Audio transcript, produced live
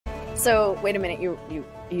So wait a minute, you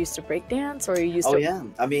used to break dance, or you used to? Oh yeah,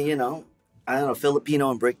 I mean, you know, I don't know, Filipino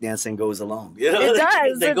and breakdancing goes along. You know? It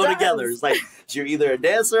does. They go together. It's like you're either a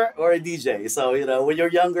dancer or a DJ. So you know, when you're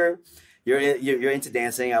younger, you're into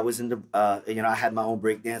dancing. I was into, you know, I had my own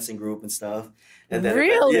breakdancing group and stuff. And then,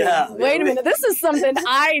 really? Yeah. Wait a minute, this is something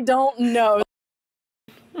I don't know.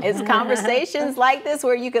 It's conversations like this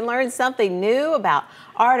where you can learn something new about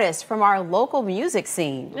artists from our local music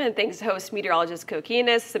scene. And thanks to host meteorologist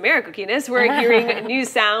Cokinos, Samara Cokinos, we're hearing new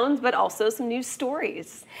sounds, but also some new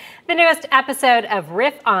stories. The newest episode of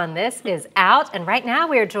Riff On This is out, and right now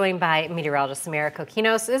we are joined by meteorologist Samara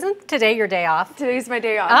Cokinos. Isn't today your day off? Today's my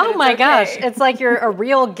day off. Oh my gosh, it's like you're a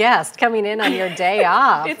real guest coming in on your day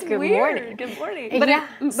off. It's Good weird. morning. Good morning. But, Yeah,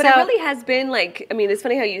 it really has been like, I mean, it's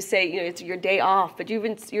funny how you say, you know, it's your day off, but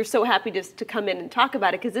you're so happy just to come in and talk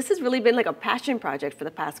about it, because this has really been like a passion project for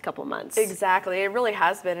the past couple months. Exactly, it really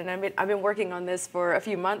has been, and I've been working on this for a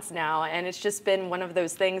few months now, and it's just been one of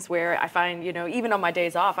those things where I find, you know, even on my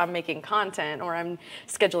days off, I'm making content, or I'm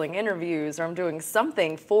scheduling interviews, or I'm doing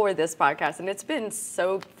something for this podcast, and it's been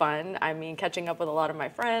so fun. I mean, catching up with a lot of my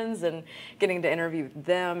friends and getting to interview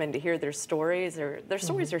them and to hear their stories. Their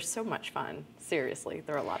stories are so much fun. Seriously,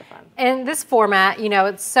 they're a lot of fun. In this format, you know,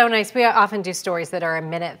 it's so nice. We often do stories that are a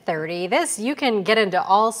minute 30. This, you can get into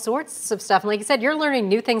all sorts of stuff. And like you said, you're learning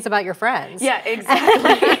new things about your friends. Yeah,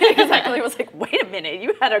 exactly. Exactly. I was like, wait a minute,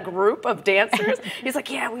 you had a group of dancers? He's like,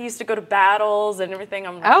 yeah, we used to go to battles and everything.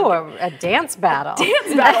 I'm like, Oh, a dance battle.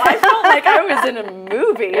 dance battle. I felt like I was in a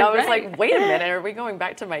movie. I was like, wait a minute, are we going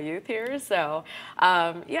back to my youth here? So,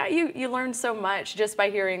 yeah, you learn so much just by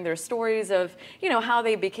hearing their stories of, you know, how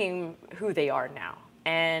they became who they are now.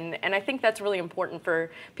 And I think that's really important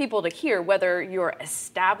for people to hear, whether you're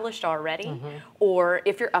established already, or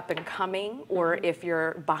if you're up and coming, or if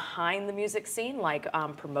you're behind the music scene, like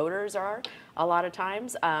promoters are a lot of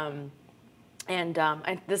times. And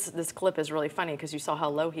this clip is really funny because you saw how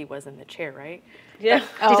low he was in the chair, right? Yeah.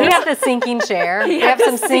 Did you have the sinking chair? We have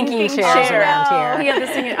some sinking chairs around here. He had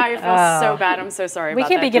the sinking. I feel so bad. I'm so sorry We about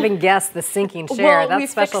can't that. be giving guests the sinking chair. Well, we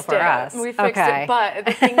That's special fixed for it. us. We fixed it, but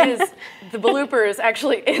the thing is, the blooper is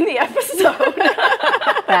actually in the episode.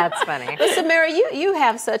 That's funny. But Samara, you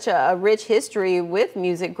have such a rich history with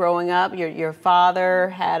music growing up. Your father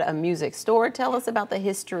had a music store. Tell us about the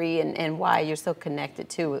history and why you're so connected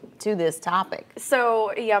to this topic.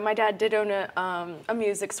 So yeah, my dad did own a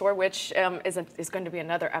music store, which is going to be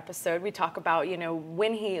another episode. We talk about, you know,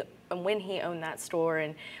 when he owned that store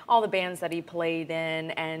and all the bands that he played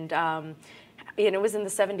in, and you know, it was in the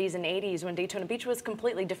 70s and 80s when Daytona Beach was a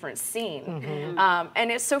completely different scene.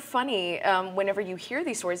 And it's so funny whenever you hear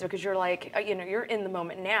these stories, because you're like, you know, you're in the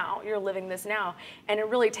moment now, you're living this now, and it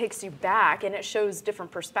really takes you back, and it shows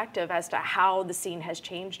different perspective as to how the scene has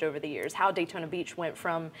changed over the years, how Daytona Beach went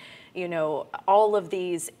from, you know, all of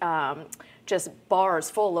these just bars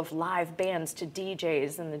full of live bands to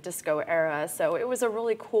DJs in the disco era. So it was a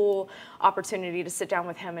really cool opportunity to sit down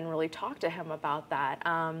with him and really talk to him about that.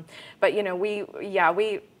 But you know,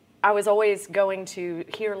 I was always going to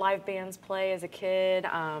hear live bands play as a kid.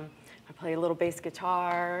 I play a little bass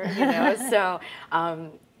guitar, you know, so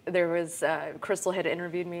there was, Crystal had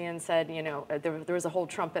interviewed me and said, you know, there was a whole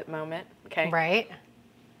trumpet moment, okay? Right.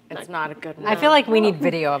 It's not a good one. I feel like we need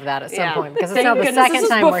video of that at some point, because it's Thank now the goodness. second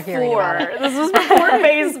time we're hearing about it. This was before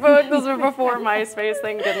Facebook. This was before MySpace.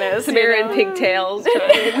 Thank goodness. Samara in pigtails,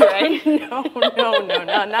 right? No,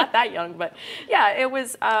 not that young. But yeah, it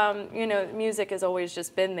was. You know, music has always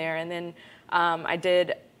just been there. And then I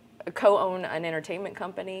did co-own an entertainment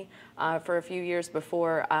company for a few years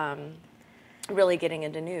before really getting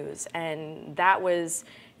into news, and that was.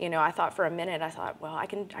 You know, I thought for a minute, I thought, well, I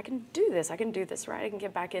can do this. I can do this, right? I can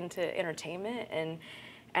get back into entertainment.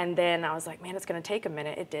 And then I was like, man, it's going to take a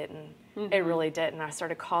minute. It didn't. It really didn't. I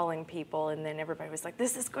started calling people, and then everybody was like,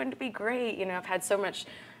 this is going to be great. You know, I've had so much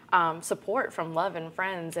support from love and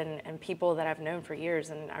friends and people that I've known for years,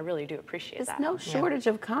 and I really do appreciate that. There's no shortage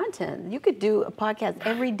of content. You could do a podcast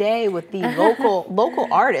every day with the local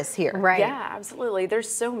artists here. Right. Yeah, absolutely. There's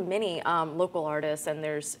so many local artists, and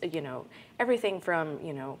there's, you know, everything from,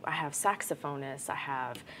 you know, I have saxophonists, I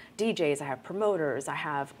have DJs, I have promoters, I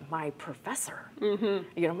have my professor. You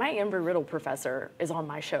know, my Embry-Riddle professor is on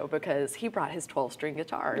my show because he brought his 12-string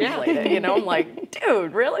guitar and played it. You know, I'm like,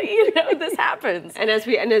 dude, really? You know, this happens. And as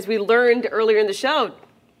we learned earlier in the show,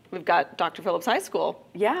 we've got Dr. Phillips High School.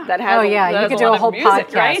 Yeah. That has you could do a whole music,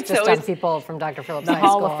 podcast right? just on people from Dr. Phillips High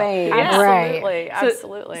Hall School. of Fame. Absolutely, Right.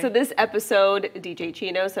 absolutely. So this episode, DJ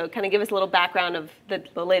Chino, so kind of give us a little background of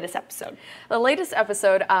the latest episode. The latest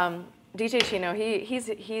episode, DJ Chino,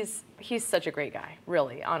 he's such a great guy,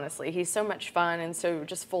 really, honestly. He's so much fun and so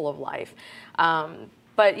just full of life.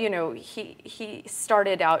 But, you know, he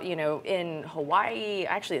started out, you know, in Hawaii,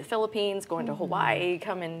 actually the Philippines, going to Hawaii,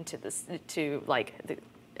 coming to like the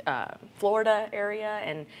Florida area,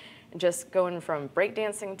 and just going from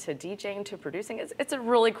breakdancing to DJing to producing. It's a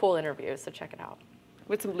really cool interview, so check it out.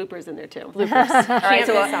 With some bloopers in there too. Bloopers. All right,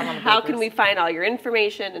 so Can't miss out on the how bloopers. can we find all your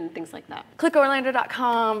information and things like that?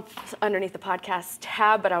 ClickOrlando.com underneath the podcast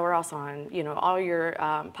tab, but we're also on, you know, all your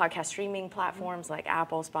podcast streaming platforms like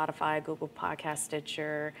Apple, Spotify, Google Podcast,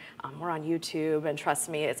 Stitcher. We're on YouTube, and trust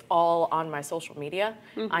me, it's all on my social media.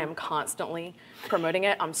 I am constantly promoting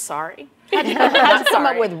it. I'm sorry. How'd you come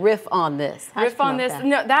up with Riff On This? Riff On This.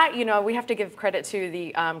 No, that, you know, we have to give credit to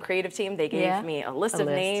the creative team. They gave me a list of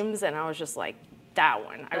names, and I was just like, that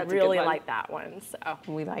one. I really like that one. So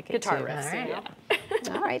we like it guitar too. riffs. All right. Yeah.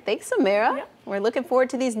 All right, thanks, Samara. We're looking forward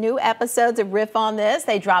to these new episodes of Riff On This.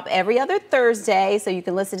 They drop every other Thursday, so you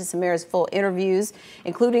can listen to Samara's full interviews,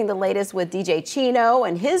 including the latest with DJ Chino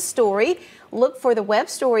and his story. Look for the web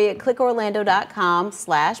story at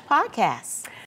clickorlando.com/podcasts.